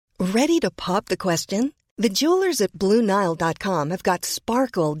Ready to pop the question? The jewelers at BlueNile.com have got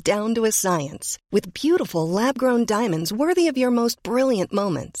sparkle down to a science with beautiful lab-grown diamonds worthy of your most brilliant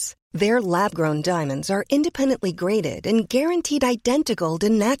moments. Their lab-grown diamonds are independently graded and guaranteed identical to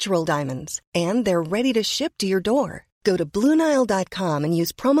natural diamonds, and they're ready to ship to your door. Go to BlueNile.com and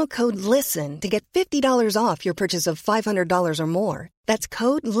use promo code LISTEN to get $50 off your purchase of $500 or more. That's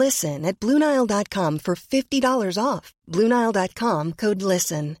code LISTEN at BlueNile.com for $50 off. BlueNile.com, code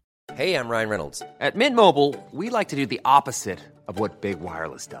LISTEN. Hey, I'm Ryan Reynolds. At Mint Mobile, we like to do the opposite of what Big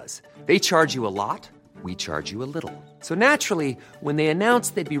Wireless does. They charge you a lot, we charge you a little. So naturally, when they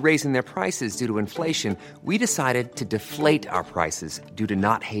announced they'd be raising their prices due to inflation, we decided to deflate our prices due to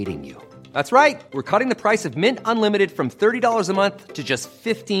not hating you. That's right. We're cutting the price of Mint Unlimited from $30 a month to just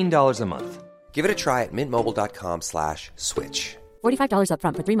 $15 a month. Give it a try at mintmobile.com/switch. $45 up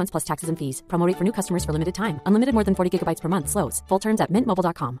front for 3 months plus taxes and fees. Promo rate for new customers for limited time. Unlimited more than 40 gigabytes per month. Slows full terms at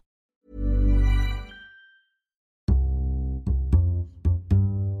mintmobile.com.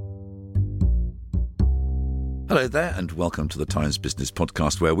 Hello there, and welcome to the Times Business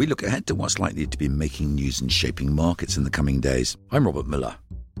Podcast, where we look ahead to what's likely to be making news and shaping markets in the coming days. I'm Robert Miller.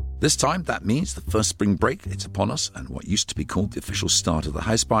 This time, that means the first spring break, it's upon us, and what used to be called the official start of the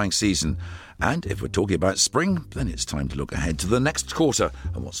house buying season. And if we're talking about spring, then it's time to look ahead to the next quarter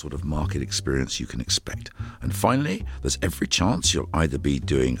and what sort of market experience you can expect. And finally, there's every chance you'll either be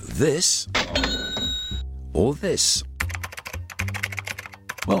doing this or this.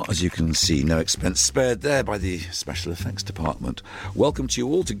 Well, as you can see, no expense spared there by the special effects department. Welcome to you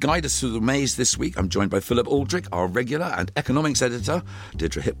all. To guide us through the maze this week, I'm joined by Philip Aldrich, our regular and economics editor,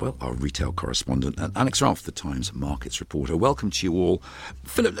 Deirdre Hipwell, our retail correspondent, and Alex Ralph, the Times markets reporter. Welcome to you all.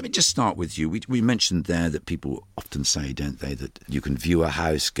 Philip, let me just start with you. We mentioned there that people often say, don't they, that you can view a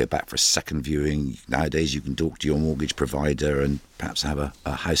house, go back for a second viewing. Nowadays, you can talk to your mortgage provider and perhaps have a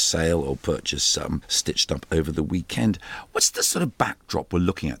house sale or purchase stitched up over the weekend. What's the sort of backdrop we're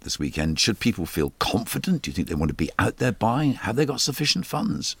looking at this weekend? Should people feel confident? Do you think they want to be out there buying? Have they got sufficient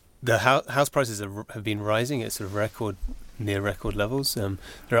funds? The house prices have been rising at sort of near record levels.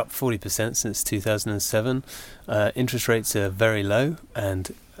 They're up 40% since 2007. Interest rates are very low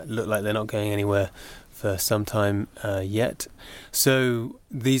and look like they're not going anywhere for some time yet. So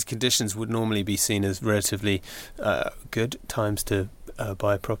these conditions would normally be seen as relatively good times to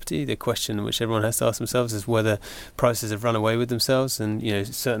buy a property. The question which everyone has to ask themselves is whether prices have run away with themselves. And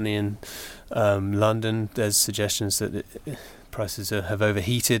certainly in London, there's suggestions that prices have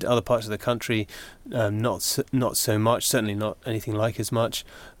overheated. Other parts of the country, not so much. Certainly not anything like as much.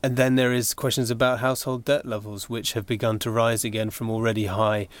 And then there is questions about household debt levels, which have begun to rise again from already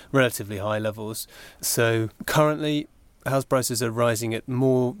relatively high levels. So currently, house prices are rising at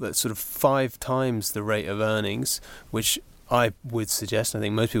sort of 5 times the rate of earnings, which I would suggest, I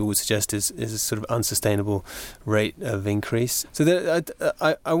think most people would suggest, is a sort of unsustainable rate of increase. So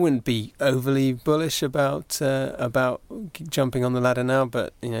I wouldn't be overly bullish about jumping on the ladder now,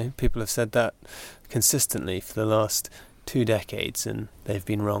 but people have said that consistently for the last 2 decades, and they've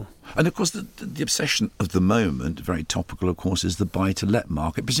been wrong. And of course, the obsession of the moment, very topical, of course, is the buy-to-let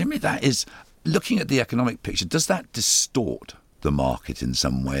market. Presumably that is, looking at the economic picture, does that distort the market in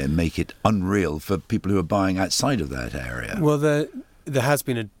some way and make it unreal for people who are buying outside of that area? Well, there has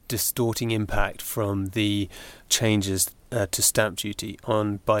been a distorting impact from the changes to stamp duty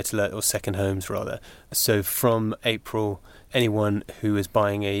on buy-to-let, or second homes rather. So from April, anyone who is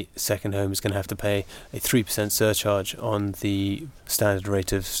buying a second home is going to have to pay a 3% surcharge on the standard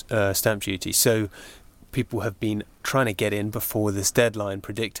rate of stamp duty. So people have been trying to get in before this deadline,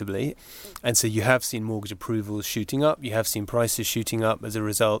 predictably. And so you have seen mortgage approvals shooting up, you have seen prices shooting up as a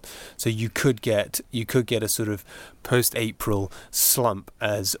result. So you could get a sort of post-April slump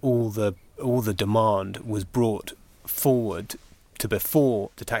as all the demand was brought forward to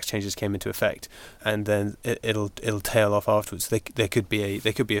before the tax changes came into effect, and then it'll tail off afterwards. There could be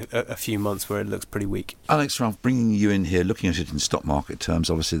a few months where it looks pretty weak. Alex Ralph, bringing you in here, looking at it in stock market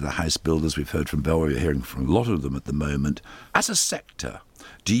terms, obviously the house builders, we've heard from Belway, we're hearing from a lot of them at the moment. As a sector,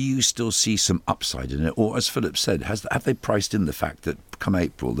 do you still see some upside in it? Or, as Philip said, have they priced in the fact that come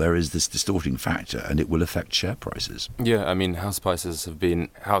April there is this distorting factor and it will affect share prices? Yeah, I mean,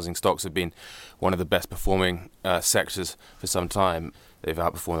 housing stocks have been one of the best performing sectors for some time. They've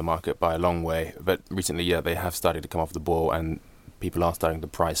outperformed the market by a long way. But recently, they have started to come off the ball, and people are starting to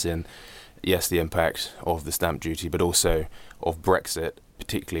price in, yes, the impact of the stamp duty, but also of Brexit,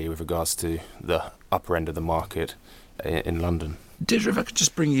 particularly with regards to the upper end of the market. in London. Deirdre, if I could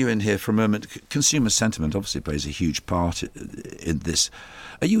just bring you in here for a moment. Consumer sentiment obviously plays a huge part in this.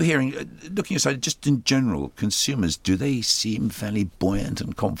 Are you hearing, looking aside, just in general, consumers, do they seem fairly buoyant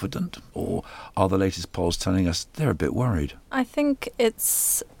and confident? Or are the latest polls telling us they're a bit worried? I think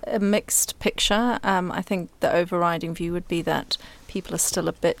it's a mixed picture. I think the overriding view would be that people are still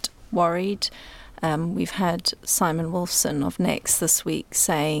a bit worried. We've had Simon Wolfson of Next this week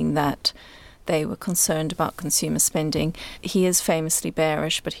saying that they were concerned about consumer spending. He is famously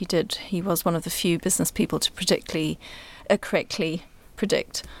bearish, but he was one of the few business people to correctly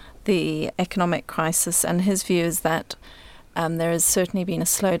predict the economic crisis. And his view is that there has certainly been a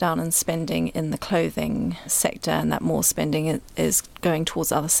slowdown in spending in the clothing sector, and that more spending is going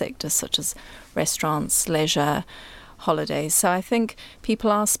towards other sectors such as restaurants, leisure, holidays. So I think people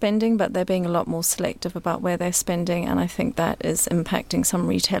are spending, but they're being a lot more selective about where they're spending, and I think that is impacting some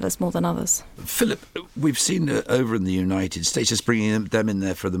retailers more than others. Philip, we've seen over in the United States, just bringing them in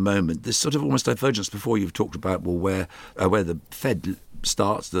there for the moment, this sort of almost divergence. Before you've talked about, well, where the Fed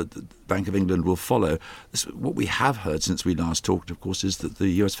starts, the Bank of England will follow. What we have heard since we last talked, of course, is that the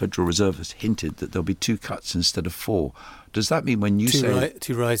US Federal Reserve has hinted that there'll be 2 cuts instead of 4. Does that mean when you say...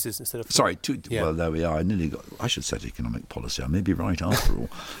 2 rises instead of 4? Sorry, 2... Yeah. Well, there we are. I should set economic policy. I may be right after all.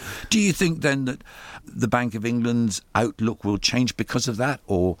 Do you think then that the Bank of England's outlook will change because of that,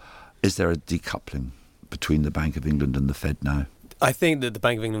 or is there a decoupling between the Bank of England and the Fed now? I think that the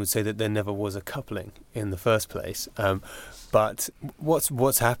Bank of England would say that there never was a coupling in the first place. But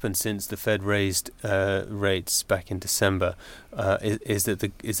what's happened since the Fed raised rates back in December is that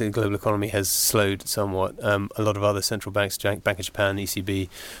the global economy has slowed somewhat. A lot of other central banks, Bank of Japan, ECB,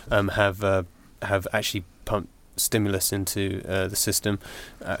 have actually pumped stimulus into the system,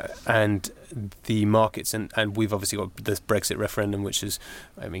 and the markets, and we've obviously got this Brexit referendum, which is,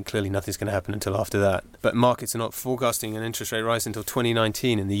 clearly nothing's going to happen until after that. But markets are not forecasting an interest rate rise until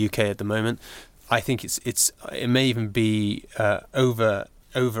 2019 in the UK at the moment. I think it may even be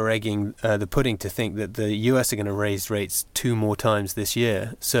over-egging the pudding to think that the US are going to raise rates 2 more times this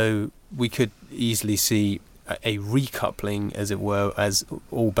year. So we could easily see a recoupling, as it were, as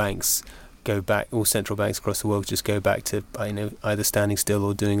all banks go back, all central banks across the world just go back to either standing still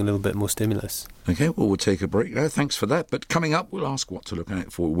or doing a little bit more stimulus. OK, well, we'll take a break there. Thanks for that. But coming up, we'll ask what to look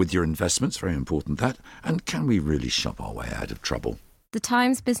out for with your investments. Very important, that. And can we really shop our way out of trouble? The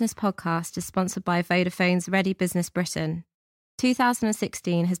Times Business Podcast is sponsored by Vodafone's Ready Business Britain.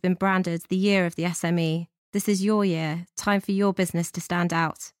 2016 has been branded the year of the SME. This is your year. Time for your business to stand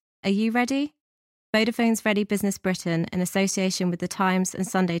out. Are you ready? Vodafone's Ready Business Britain, in association with The Times and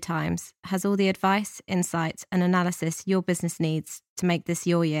Sunday Times, has all the advice, insight and analysis your business needs to make this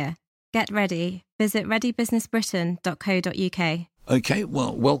your year. Get ready. Visit readybusinessbritain.co.uk. OK,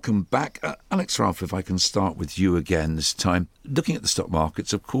 well, welcome back. Alex Ralph, if I can start with you again this time. Looking at the stock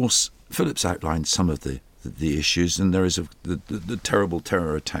markets, of course, Philip's outlined some of the issues, and there is the terrible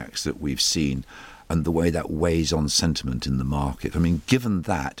terror attacks that we've seen and the way that weighs on sentiment in the market. Given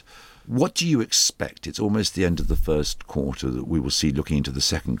that, what do you expect? It's almost the end of the first quarter that we will see looking into the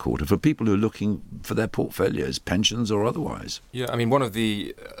second quarter for people who are looking for their portfolios, pensions or otherwise. Yeah, one of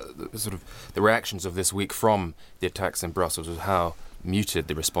the reactions of this week from the attacks in Brussels was how muted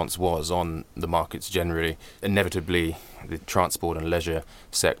the response was on the markets generally. Inevitably, the transport and leisure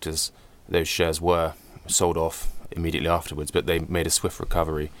sectors, those shares were sold off immediately afterwards, but they made a swift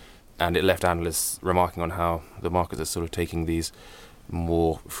recovery, and it left analysts remarking on how the markets are sort of taking these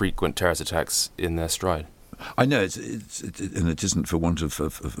more frequent terrorist attacks in their stride. I know, and it isn't for want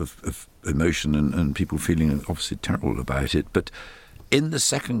of emotion and people feeling obviously terrible about it, but in the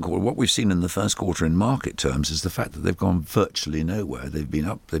second quarter, what we've seen in the first quarter in market terms is the fact that they've gone virtually nowhere. They've been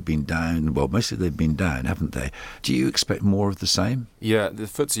up, they've been down. Well, mostly they've been down, haven't they? Do you expect more of the same? Yeah, the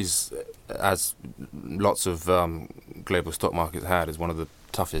FTSE's, as lots of global stock markets had, is one of the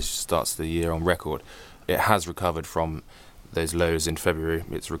toughest starts of the year on record. It has recovered from those lows in February.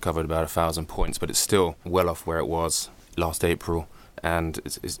 It's recovered about 1,000 points, but it's still well off where it was last April. And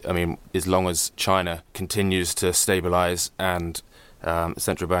as long as China continues to stabilise and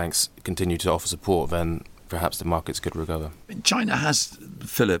central banks continue to offer support, then perhaps the markets could recover. China has,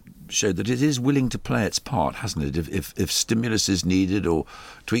 Philip, showed that it is willing to play its part, hasn't it? If stimulus is needed or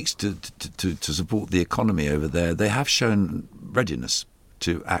tweaks to support the economy over there, they have shown readiness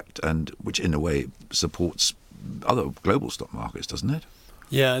to act, and which in a way supports other global stock markets, doesn't it?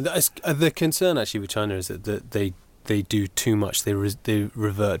 Yeah, the concern actually with China is that they they do too much. They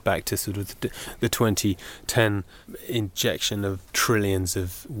revert back to sort of the 2010 injection of trillions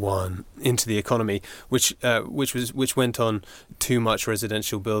of yuan into the economy, which went on too much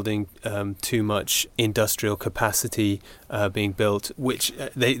residential building, too much industrial capacity being built, which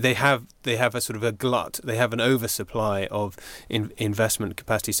they have a sort of a glut. They have an oversupply of investment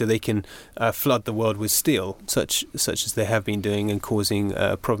capacity, so they can flood the world with steel, such as they have been doing, and causing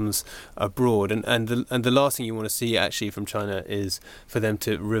problems abroad. And the last thing you want to see actually from China is for them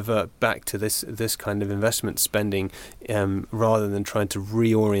to revert back to this kind of investment spending, rather than trying to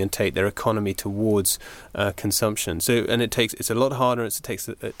reorientate their economy towards consumption. So, and it's a lot harder. It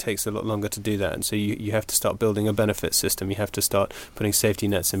takes a lot longer to do that. And so you have to start building a benefit system. You have to start putting safety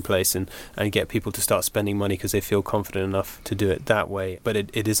nets in place and get people to start spending money because they feel confident enough to do it that way. But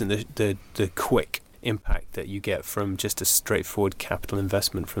it isn't the quick impact that you get from just a straightforward capital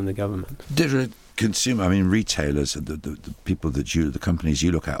investment from the government. Consumer, I mean, retailers, the people the companies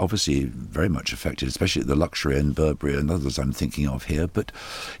you look at, obviously very much affected, especially at the luxury end, Burberry and others I'm thinking of here. But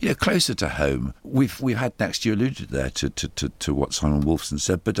closer to home, we've had Next. You alluded there to what Simon Wolfson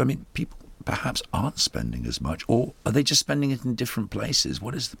said. But I mean, people perhaps aren't spending as much, or are they just spending it in different places?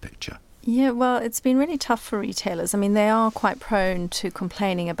 What is the picture? Yeah, well, it's been really tough for retailers. I mean, they are quite prone to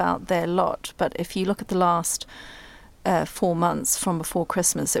complaining about their lot. But if you look at the last 4 months from before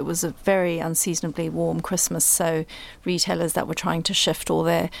Christmas, it was a very unseasonably warm Christmas. So retailers that were trying to shift all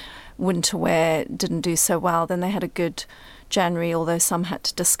their winter wear didn't do so well. Then they had a good January, although some had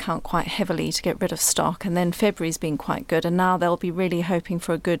to discount quite heavily to get rid of stock. And then February's been quite good. And now they'll be really hoping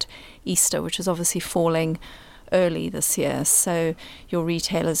for a good Easter, which is obviously falling early this year. So your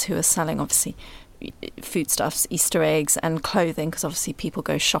retailers who are selling obviously foodstuffs, Easter eggs and clothing, because obviously people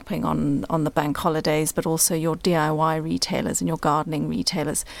go shopping on the bank holidays, but also your DIY retailers and your gardening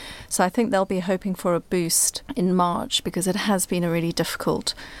retailers. So I think they'll be hoping for a boost in March, because it has been a really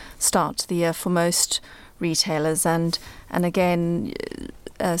difficult start to the year for most retailers. And again,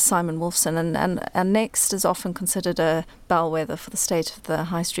 Simon Wolfson and Next is often considered a bellwether for the state of the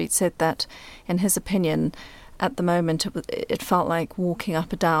high street, said that in his opinion at the moment it felt like walking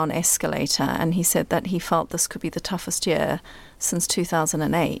up a down escalator, and he said that he felt this could be the toughest year since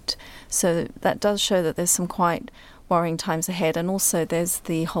 2008. So that does show that there's some quite worrying times ahead. And also there's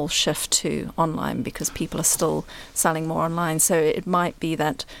the whole shift to online, because people are still selling more online. So it might be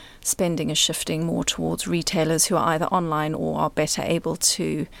that spending is shifting more towards retailers who are either online or are better able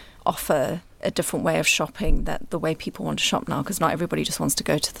to offer a different way of shopping, that the way people want to shop now, because not everybody just wants to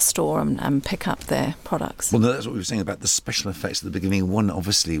go to the store and pick up their products. Well, no, that's what we were saying about the special effects at the beginning. One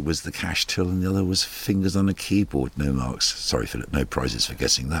obviously was the cash till, and the other was fingers on a keyboard. No marks. Sorry, Philip, no prizes for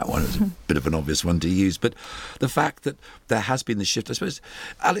guessing that one. It was a bit of an obvious one to use. But the fact that there has been the shift, I suppose,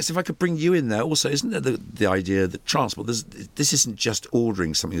 Alex, if I could bring you in there also, isn't there the idea that transport, this isn't just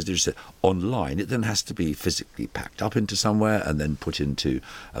ordering something, as you said, online. It then has to be physically packed up into somewhere and then put into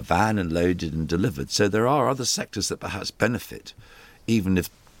a van and loaded and delivered. So there are other sectors that perhaps benefit, even if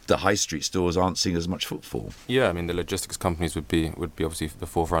the high street stores aren't seeing as much footfall. Yeah, I mean, the logistics companies would be obviously the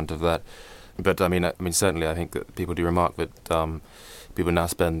forefront of that. But I mean certainly I think that people do remark that people now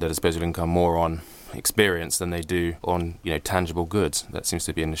spend their disposable income more on experience than they do on tangible goods. That seems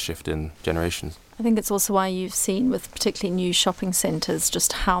to be in a shift in generations. I think it's also why you've seen with particularly new shopping centres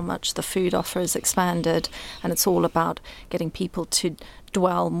just how much the food offer has expanded, and it's all about getting people to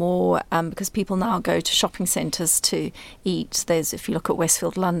dwell more, because people now go to shopping centres to eat. If you look at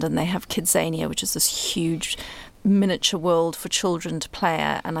Westfield London, they have Kidzania, which is this huge miniature world for children to play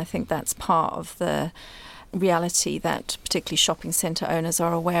at, and I think that's part of the reality that particularly shopping centre owners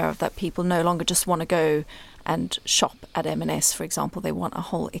are aware of, that people no longer just want to go and shop at M&S, for example. They want a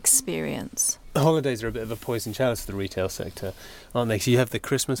whole experience. The holidays are a bit of a poison chalice for the retail sector, aren't they? So you have the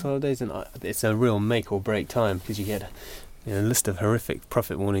Christmas holidays, and it's a real make or break time, because you get a list of horrific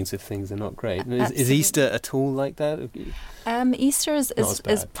profit warnings if things are not great. Is Easter at all like that? Easter is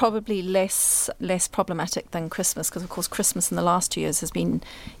probably less problematic than Christmas, because of course Christmas in the last 2 years has been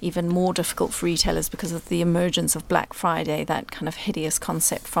even more difficult for retailers because of the emergence of Black Friday, that kind of hideous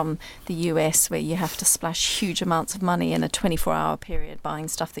concept from the US where you have to splash huge amounts of money in a 24-hour period buying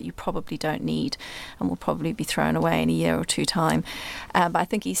stuff that you probably don't need and will probably be thrown away in a year or two time. But I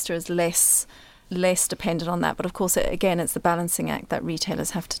think Easter is less dependent on that. But of course, again, it's the balancing act that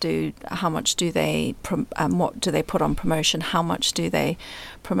retailers have to do. How much do they what do they put on promotion? How much do they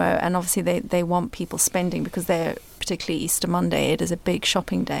promote? And obviously they want people spending, because they're, particularly Easter Monday, it is a big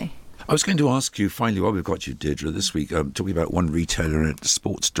shopping day. I was going to ask you, finally, while we've got you, Deirdre, this week, talking about one retailer at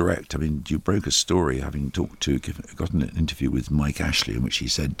Sports Direct. I mean, you broke a story having gotten an interview with Mike Ashley in which he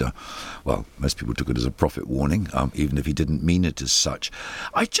said, well, most people took it as a profit warning, even if he didn't mean it as such.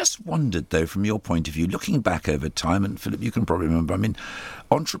 I just wondered, though, from your point of view, looking back over time, and Philip, you can probably remember, I mean,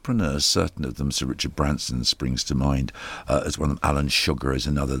 entrepreneurs, certain of them, Sir Richard Branson springs to mind as one of them, Alan Sugar is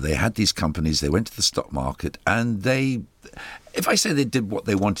another. They had these companies, they went to the stock market, and if I say they did what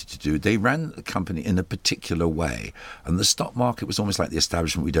they wanted to do, they ran the company in a particular way. And the stock market was almost like the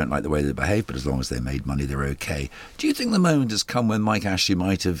establishment. We don't like the way they behave, but as long as they made money, they're okay. Do you think the moment has come when Mike Ashley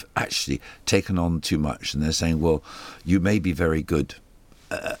might have actually taken on too much and they're saying, well, you may be very good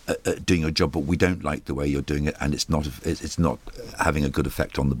at doing your job, but we don't like the way you're doing it, and it's not having a good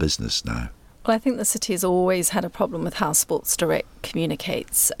effect on the business now? Well, I think the city has always had a problem with how Sports Direct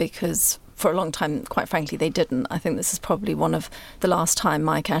communicates, because for a long time, quite frankly, they didn't. I think this is probably one of the last time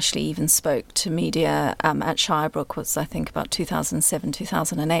Mike Ashley even spoke to media at Shirebrook was, I think, about 2007,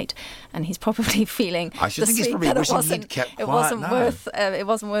 2008, and he's probably feeling it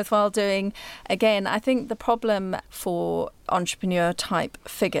wasn't worthwhile doing again. I think the problem for entrepreneur type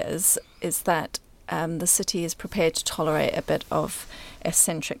figures is that the city is prepared to tolerate a bit of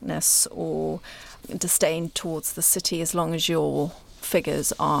eccentricness or disdain towards the city as long as your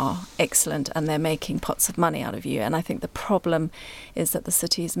figures are excellent and they're making pots of money out of you. And I think the problem is that the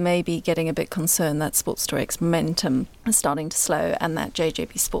city is maybe getting a bit concerned that Sports Direct's momentum is starting to slow, and that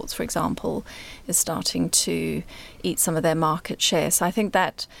JJB Sports, for example, is starting to eat some of their market share. So I think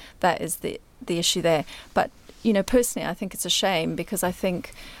that is the issue there. But personally, I think it's a shame, because I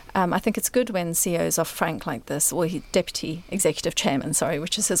think it's good when CEOs are frank like this, or Deputy Executive Chairman,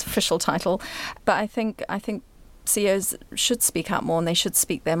 which is his official title. But I think CEOs should speak out more, and they should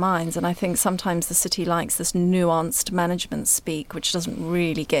speak their minds. And I think sometimes the city likes this nuanced management speak, which doesn't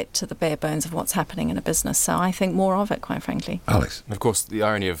really get to the bare bones of what's happening in a business. So I think more of it, quite frankly. Alex? Of course, the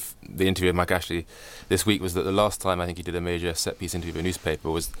irony of the interview with Mike Ashley this week was that the last time I think he did a major set-piece interview with a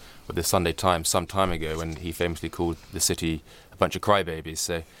newspaper was with the Sunday Times some time ago, when he famously called the city a bunch of crybabies.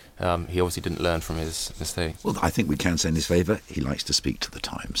 So he obviously didn't learn from his mistake. Well, I think we can say in his favour, he likes to speak to the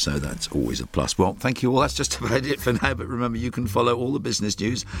Times, so that's always a plus. Well, thank you all. That's just about it for now, but remember, you can follow all the business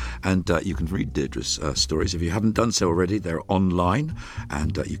news, and you can read Deirdre's stories. If you haven't done so already, they're online,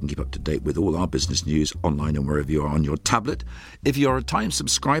 and you can keep up to date with all our business news online and wherever you are on your tablet. If you're a Times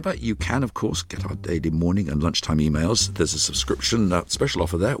subscriber, you can, of course, get our daily morning and lunchtime emails. There's a subscription special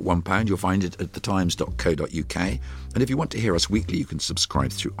offer there, £1. You'll find it at thetimes.co.uk. And if you want to hear us weekly, you can subscribe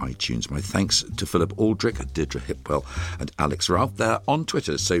through iTunes. My thanks to Philip Aldrick, Deirdre Hipwell and Alex Ralph. They're on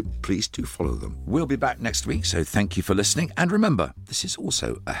Twitter, so please do follow them. We'll be back next week, so thank you for listening. And remember, this is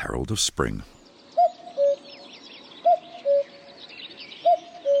also a herald of spring.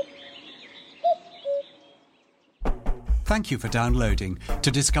 Thank you for downloading. To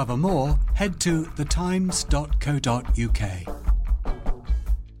discover more, head to thetimes.co.uk.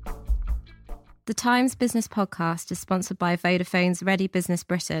 The Times Business Podcast is sponsored by Vodafone's Ready Business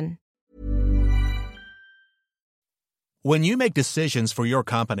Britain. When you make decisions for your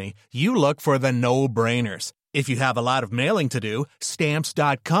company, you look for the no-brainers. If you have a lot of mailing to do,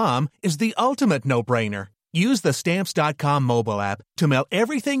 Stamps.com is the ultimate no-brainer. Use the Stamps.com mobile app to mail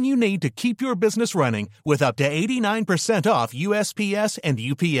everything you need to keep your business running with up to 89% off USPS and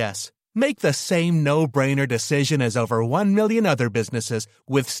UPS. Make the same no-brainer decision as over 1 million other businesses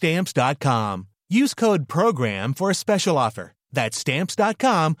with Stamps.com. Use code PROGRAM for a special offer. That's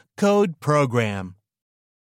Stamps.com, code PROGRAM.